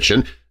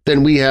dimension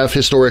than we have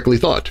historically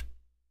thought.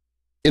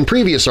 In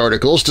previous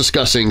articles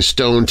discussing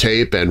stone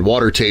tape and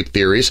water tape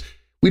theories,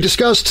 we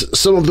discussed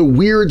some of the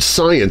weird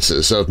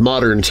sciences of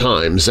modern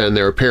times and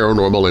their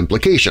paranormal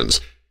implications,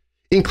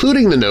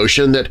 including the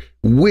notion that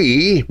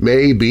we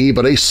may be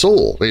but a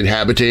soul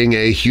inhabiting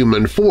a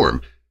human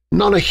form,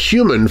 not a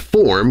human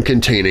form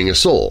containing a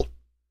soul.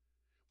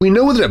 We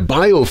know that a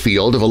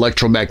biofield of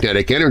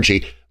electromagnetic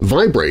energy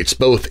vibrates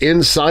both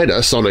inside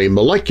us on a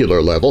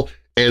molecular level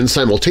and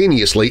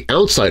simultaneously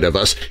outside of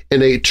us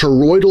in a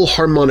toroidal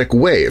harmonic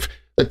wave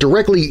that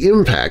directly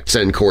impacts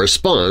and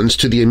corresponds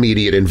to the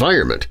immediate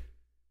environment.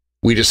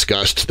 We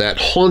discussed that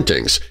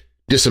hauntings,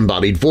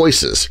 disembodied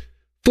voices,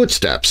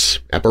 footsteps,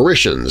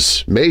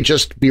 apparitions may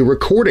just be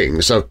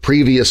recordings of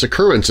previous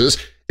occurrences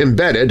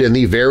embedded in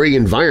the very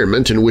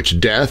environment in which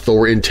death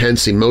or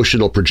intense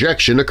emotional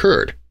projection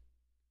occurred.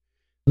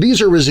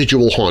 These are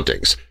residual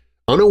hauntings,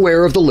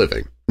 unaware of the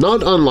living,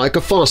 not unlike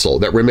a fossil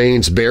that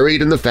remains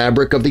buried in the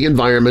fabric of the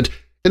environment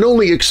and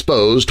only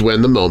exposed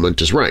when the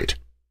moment is right.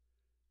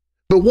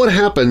 But what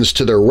happens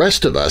to the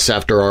rest of us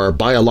after our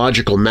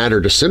biological matter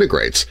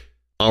disintegrates,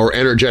 our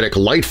energetic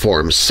light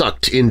forms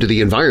sucked into the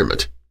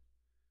environment?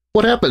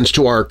 What happens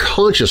to our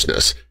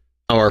consciousness,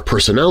 our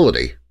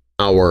personality,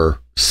 our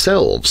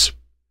selves?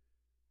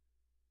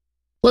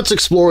 Let's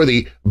explore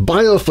the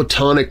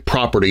biophotonic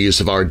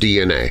properties of our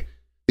DNA,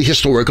 the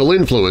historical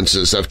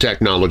influences of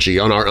technology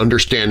on our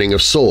understanding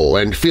of soul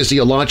and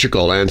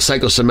physiological and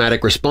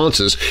psychosomatic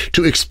responses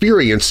to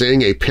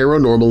experiencing a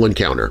paranormal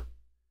encounter.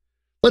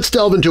 Let's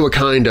delve into a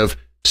kind of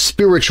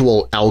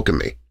spiritual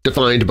alchemy,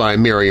 defined by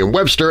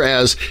Merriam-Webster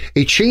as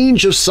a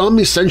change of some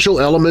essential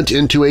element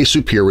into a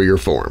superior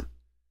form.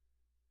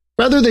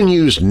 Rather than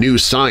use new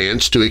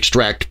science to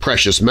extract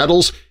precious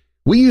metals,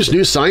 we use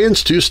new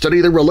science to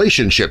study the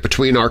relationship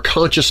between our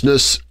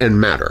consciousness and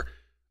matter,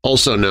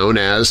 also known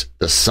as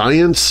the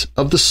science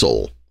of the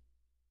soul.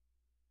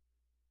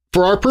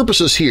 For our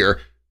purposes here,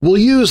 we'll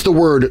use the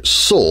word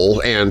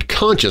soul and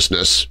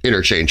consciousness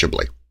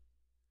interchangeably.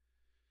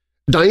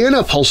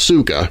 Diana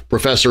Palsuka,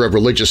 professor of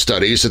religious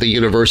studies at the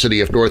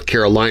University of North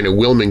Carolina,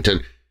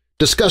 Wilmington,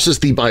 discusses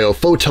the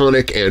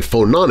biophotonic and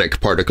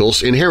phononic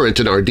particles inherent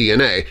in our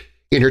DNA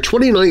in her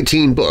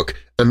 2019 book,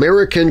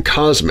 American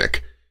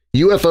Cosmic: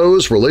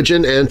 UFOs,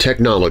 Religion, and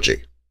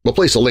Technology. We'll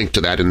place a link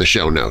to that in the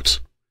show notes.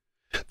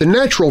 The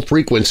natural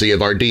frequency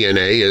of our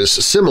DNA is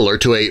similar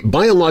to a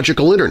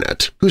biological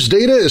internet whose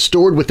data is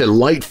stored within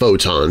light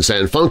photons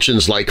and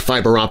functions like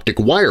fiber optic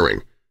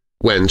wiring.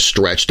 When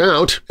stretched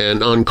out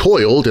and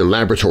uncoiled in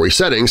laboratory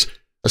settings,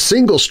 a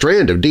single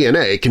strand of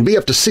DNA can be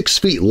up to 6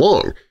 feet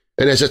long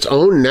and has its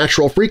own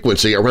natural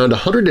frequency around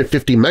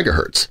 150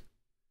 megahertz.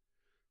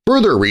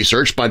 Further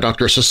research by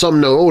Dr.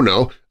 Susamno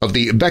Ono of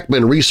the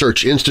Beckman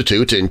Research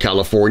Institute in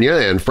California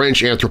and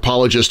French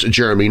anthropologist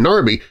Jeremy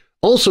Narby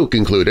also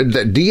concluded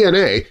that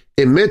DNA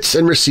emits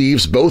and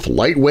receives both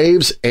light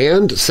waves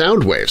and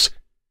sound waves.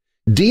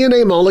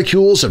 DNA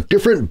molecules of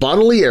different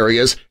bodily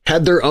areas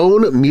had their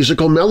own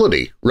musical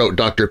melody, wrote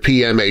Dr.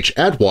 P.M.H.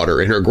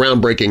 Atwater in her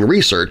groundbreaking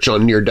research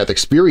on near-death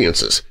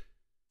experiences.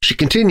 She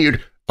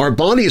continued, "Our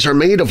bodies are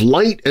made of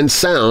light and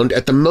sound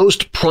at the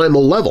most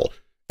primal level,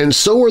 and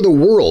so are the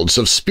worlds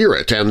of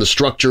spirit and the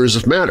structures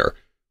of matter.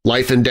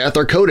 Life and death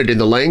are coded in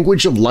the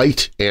language of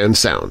light and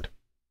sound."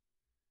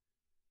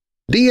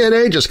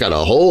 DNA just got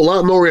a whole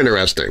lot more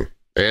interesting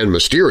and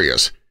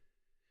mysterious.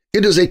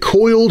 It is a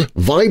coiled,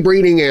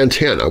 vibrating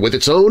antenna with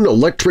its own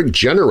electric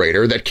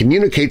generator that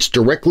communicates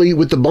directly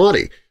with the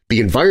body, the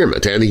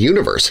environment, and the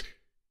universe.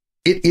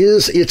 It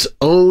is its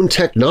own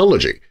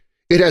technology.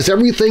 It has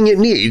everything it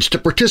needs to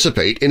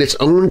participate in its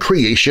own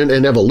creation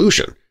and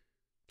evolution.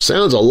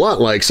 Sounds a lot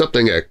like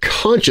something a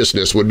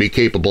consciousness would be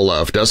capable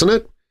of, doesn't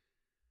it?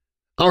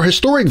 Our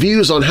historic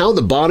views on how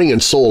the body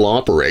and soul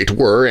operate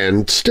were,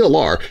 and still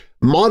are,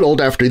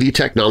 modeled after the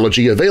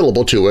technology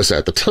available to us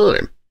at the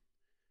time.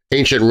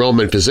 Ancient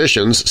Roman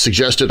physicians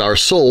suggested our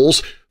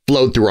souls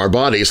flowed through our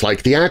bodies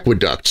like the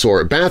aqueducts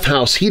or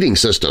bathhouse heating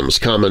systems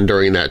common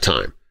during that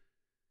time.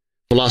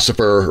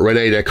 Philosopher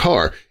René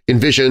Descartes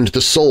envisioned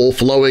the soul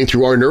flowing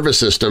through our nervous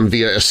system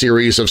via a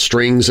series of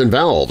strings and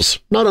valves,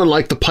 not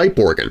unlike the pipe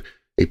organ,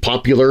 a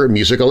popular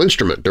musical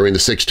instrument during the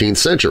 16th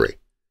century.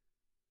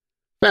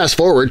 Fast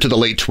forward to the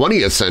late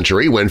 20th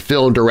century when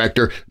film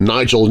director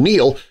Nigel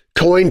Neal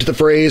coined the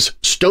phrase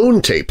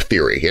stone tape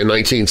theory in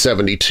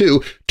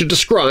 1972 to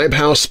describe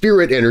how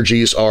spirit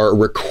energies are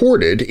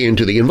recorded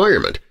into the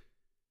environment.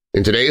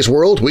 In today's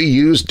world, we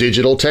use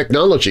digital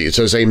technologies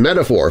as a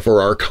metaphor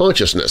for our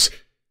consciousness,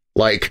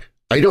 like,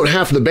 "I don't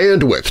have the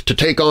bandwidth to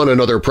take on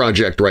another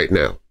project right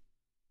now."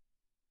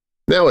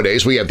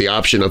 Nowadays, we have the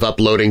option of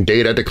uploading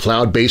data to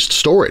cloud-based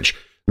storage,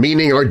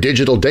 meaning our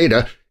digital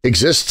data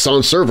exists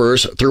on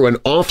servers through an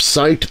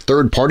off-site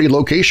third-party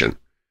location.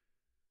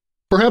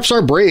 Perhaps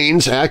our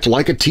brains act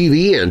like a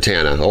TV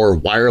antenna or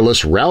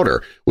wireless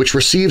router, which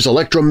receives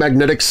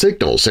electromagnetic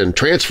signals and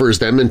transfers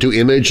them into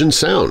image and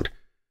sound.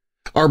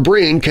 Our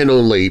brain can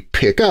only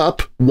pick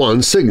up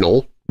one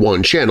signal,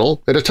 one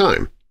channel at a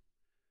time.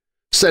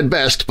 Said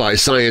best by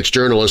science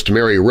journalist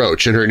Mary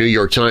Roach in her New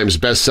York Times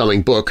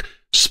best-selling book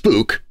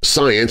Spook,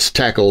 Science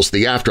Tackles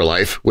the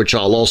Afterlife, which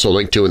I'll also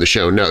link to in the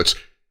show notes.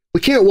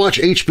 We can't watch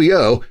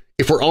HBO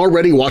if we're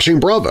already watching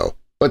Bravo,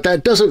 but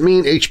that doesn't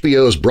mean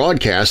HBO's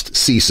broadcast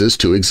ceases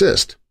to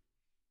exist.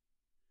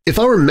 If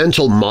our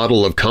mental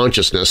model of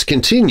consciousness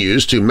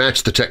continues to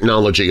match the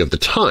technology of the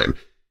time,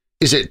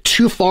 is it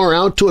too far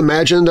out to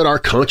imagine that our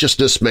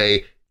consciousness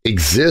may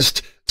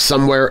exist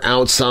somewhere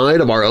outside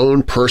of our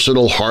own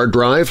personal hard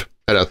drive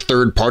at a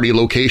third-party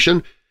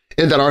location,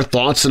 and that our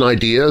thoughts and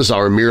ideas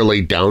are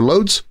merely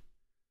downloads?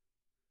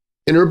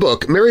 In her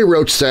book, Mary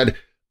Roach said,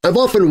 "I've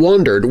often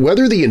wondered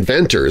whether the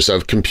inventors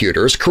of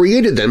computers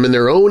created them in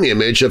their own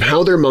image of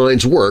how their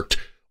minds worked,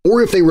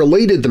 or if they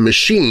related the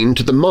machine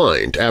to the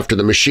mind after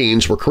the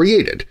machines were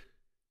created,"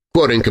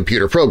 quoting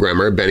computer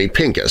programmer Benny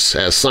Pincus,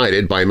 as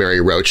cited by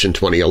Mary Roach in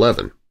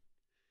 2011.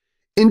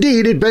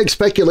 Indeed, it begs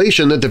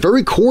speculation that the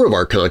very core of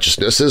our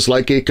consciousness is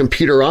like a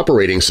computer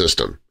operating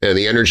system, and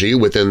the energy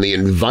within the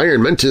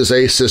environment is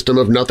a system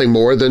of nothing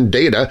more than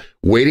data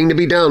waiting to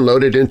be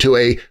downloaded into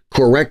a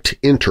correct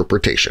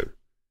interpretation.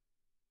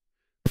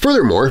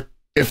 Furthermore,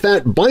 if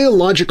that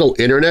biological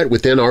internet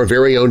within our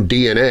very own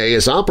DNA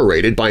is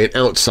operated by an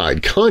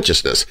outside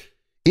consciousness,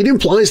 it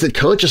implies that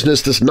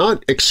consciousness does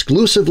not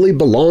exclusively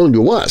belong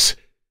to us.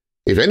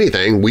 If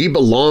anything, we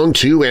belong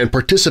to and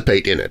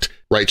participate in it,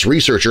 writes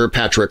researcher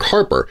Patrick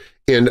Harper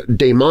in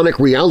Daemonic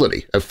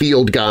Reality, a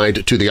Field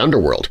Guide to the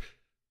Underworld,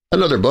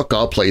 another book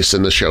I'll place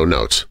in the show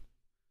notes.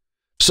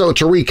 So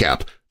to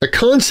recap, the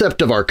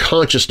concept of our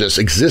consciousness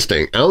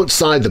existing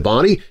outside the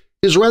body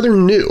is rather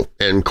new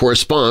and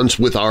corresponds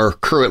with our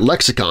current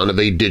lexicon of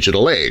a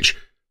digital age,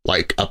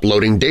 like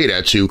uploading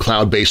data to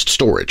cloud-based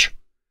storage.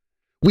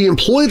 We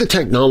employ the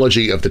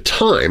technology of the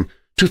time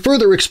to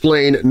further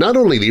explain not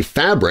only the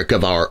fabric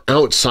of our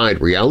outside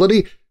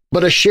reality,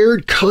 but a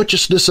shared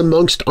consciousness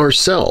amongst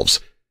ourselves,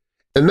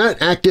 and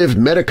that active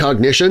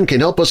metacognition can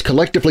help us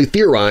collectively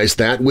theorize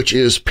that which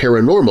is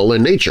paranormal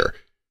in nature,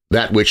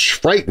 that which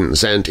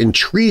frightens and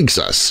intrigues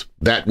us,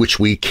 that which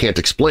we can't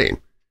explain.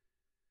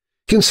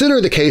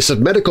 Consider the case of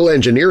medical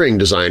engineering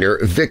designer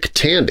Vic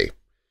Tandy.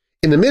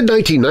 In the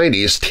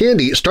mid-1990s,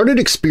 Tandy started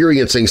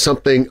experiencing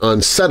something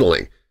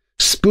unsettling,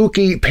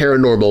 spooky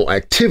paranormal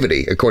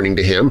activity, according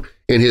to him,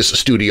 in his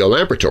studio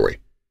laboratory.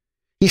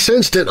 He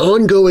sensed an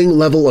ongoing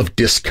level of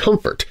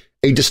discomfort,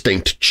 a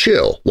distinct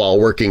chill while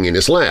working in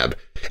his lab,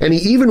 and he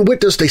even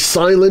witnessed a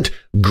silent,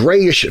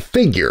 grayish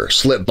figure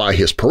slip by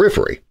his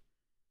periphery.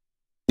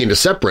 In a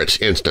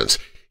separate instance,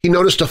 he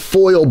noticed a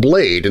foil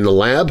blade in the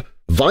lab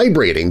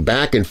vibrating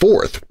back and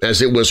forth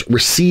as it was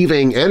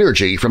receiving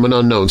energy from an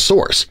unknown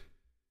source.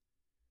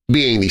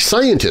 Being the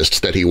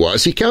scientist that he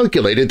was, he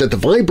calculated that the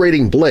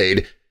vibrating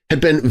blade had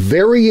been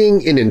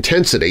varying in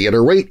intensity at a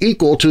rate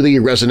equal to the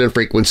resonant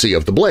frequency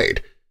of the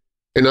blade.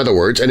 In other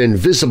words, an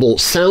invisible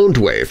sound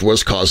wave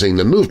was causing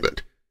the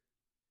movement.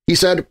 He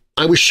said,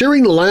 "I was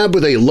sharing the lab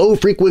with a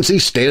low-frequency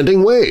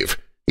standing wave,"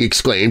 he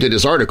exclaimed in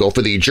his article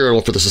for the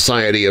Journal for the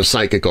Society of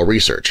Psychical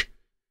Research.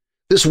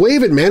 This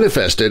wave had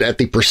manifested at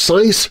the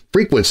precise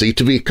frequency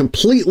to be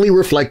completely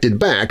reflected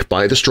back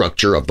by the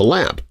structure of the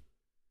lab.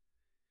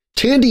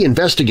 Tandy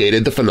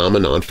investigated the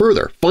phenomenon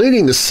further,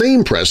 finding the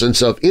same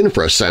presence of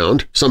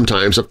infrasound,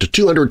 sometimes up to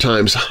 200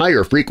 times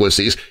higher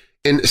frequencies,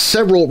 in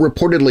several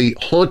reportedly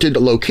haunted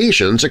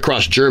locations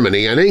across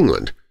Germany and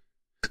England.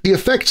 The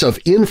effects of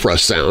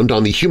infrasound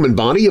on the human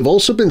body have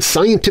also been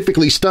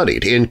scientifically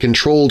studied in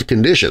controlled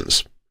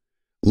conditions.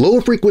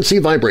 Low-frequency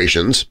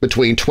vibrations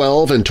between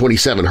 12 and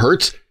 27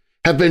 Hz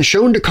have been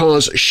shown to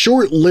cause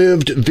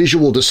short-lived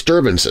visual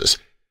disturbances,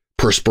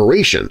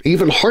 perspiration,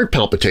 even heart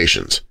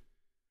palpitations.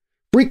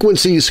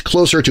 Frequencies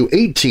closer to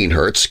 18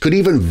 Hz could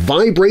even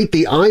vibrate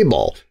the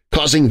eyeball,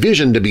 causing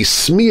vision to be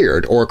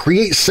smeared or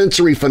create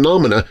sensory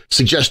phenomena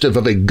suggestive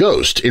of a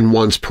ghost in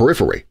one's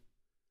periphery.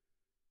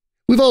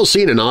 We've all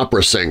seen an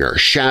opera singer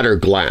shatter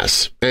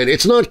glass, and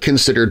it's not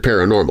considered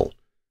paranormal.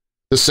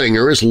 The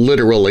singer is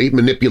literally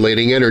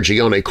manipulating energy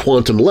on a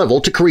quantum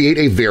level to create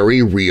a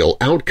very real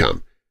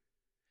outcome.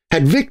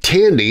 Had Vic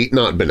Tandy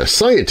not been a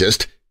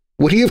scientist,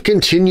 would he have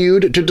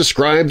continued to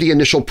describe the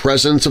initial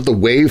presence of the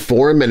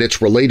waveform and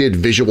its related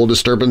visual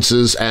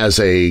disturbances as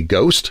a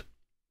ghost?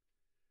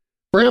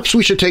 Perhaps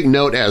we should take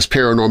note as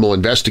paranormal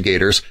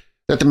investigators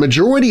that the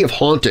majority of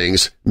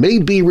hauntings may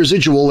be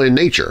residual in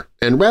nature,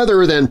 and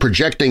rather than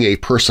projecting a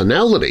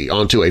personality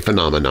onto a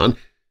phenomenon,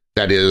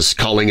 that is,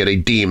 calling it a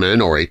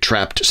demon or a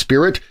trapped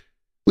spirit,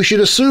 we should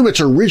assume its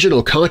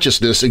original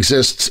consciousness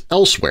exists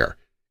elsewhere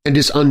and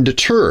is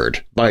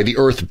undeterred by the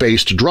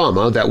Earth-based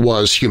drama that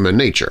was human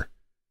nature.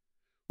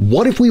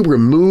 What if we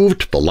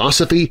removed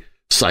philosophy,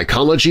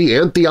 psychology,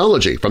 and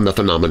theology from the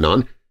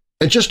phenomenon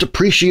and just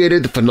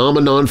appreciated the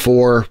phenomenon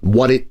for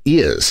what it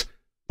is,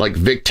 like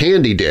Vic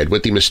Tandy did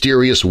with the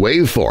mysterious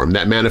waveform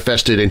that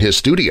manifested in his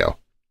studio?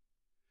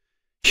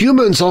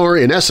 Humans are,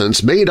 in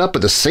essence, made up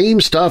of the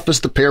same stuff as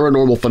the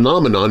paranormal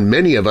phenomenon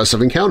many of us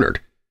have encountered.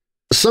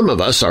 Some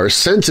of us are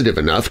sensitive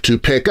enough to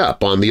pick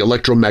up on the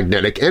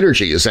electromagnetic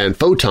energies and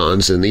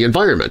photons in the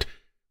environment,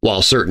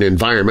 while certain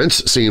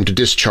environments seem to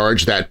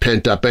discharge that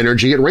pent-up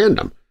energy at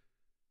random.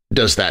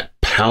 Does that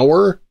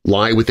power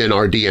lie within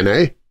our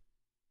DNA?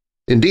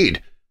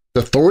 Indeed,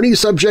 the thorny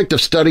subject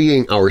of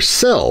studying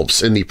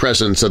ourselves in the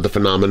presence of the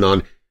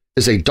phenomenon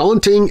is a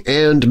daunting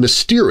and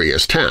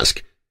mysterious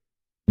task.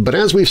 But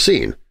as we've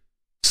seen,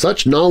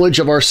 such knowledge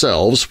of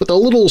ourselves with a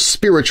little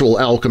spiritual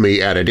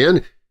alchemy added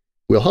in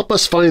will help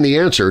us find the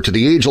answer to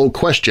the age-old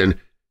question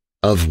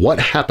of what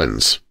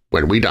happens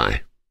when we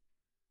die.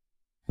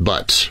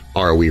 But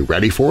are we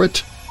ready for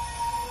it?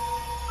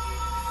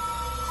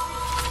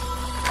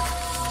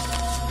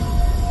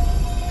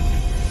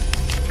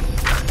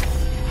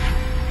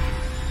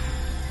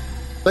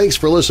 Thanks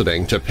for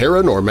listening to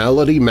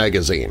Paranormality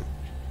Magazine.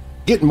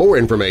 Get more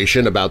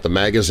information about the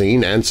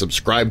magazine and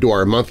subscribe to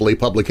our monthly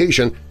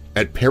publication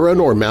at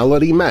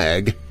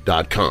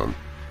paranormalitymag.com.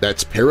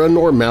 That's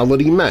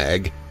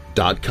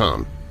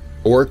paranormalitymag.com,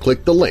 or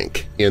click the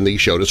link in the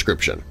show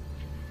description.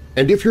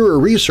 And if you're a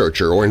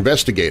researcher or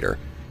investigator,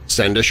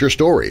 send us your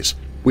stories.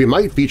 We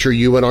might feature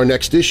you in our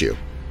next issue.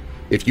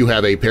 If you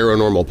have a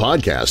paranormal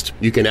podcast,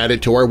 you can add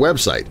it to our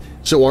website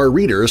so our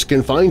readers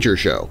can find your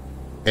show.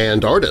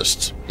 And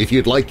artists, if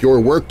you'd like your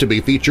work to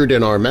be featured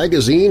in our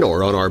magazine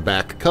or on our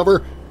back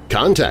cover,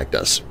 contact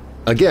us.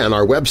 Again,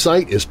 our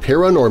website is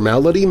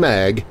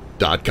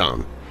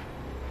paranormalitymag.com.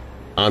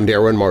 I'm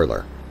Darren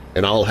Marlar,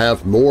 and I'll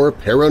have more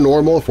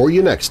paranormal for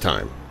you next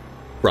time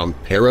from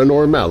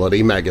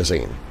Paranormality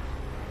Magazine.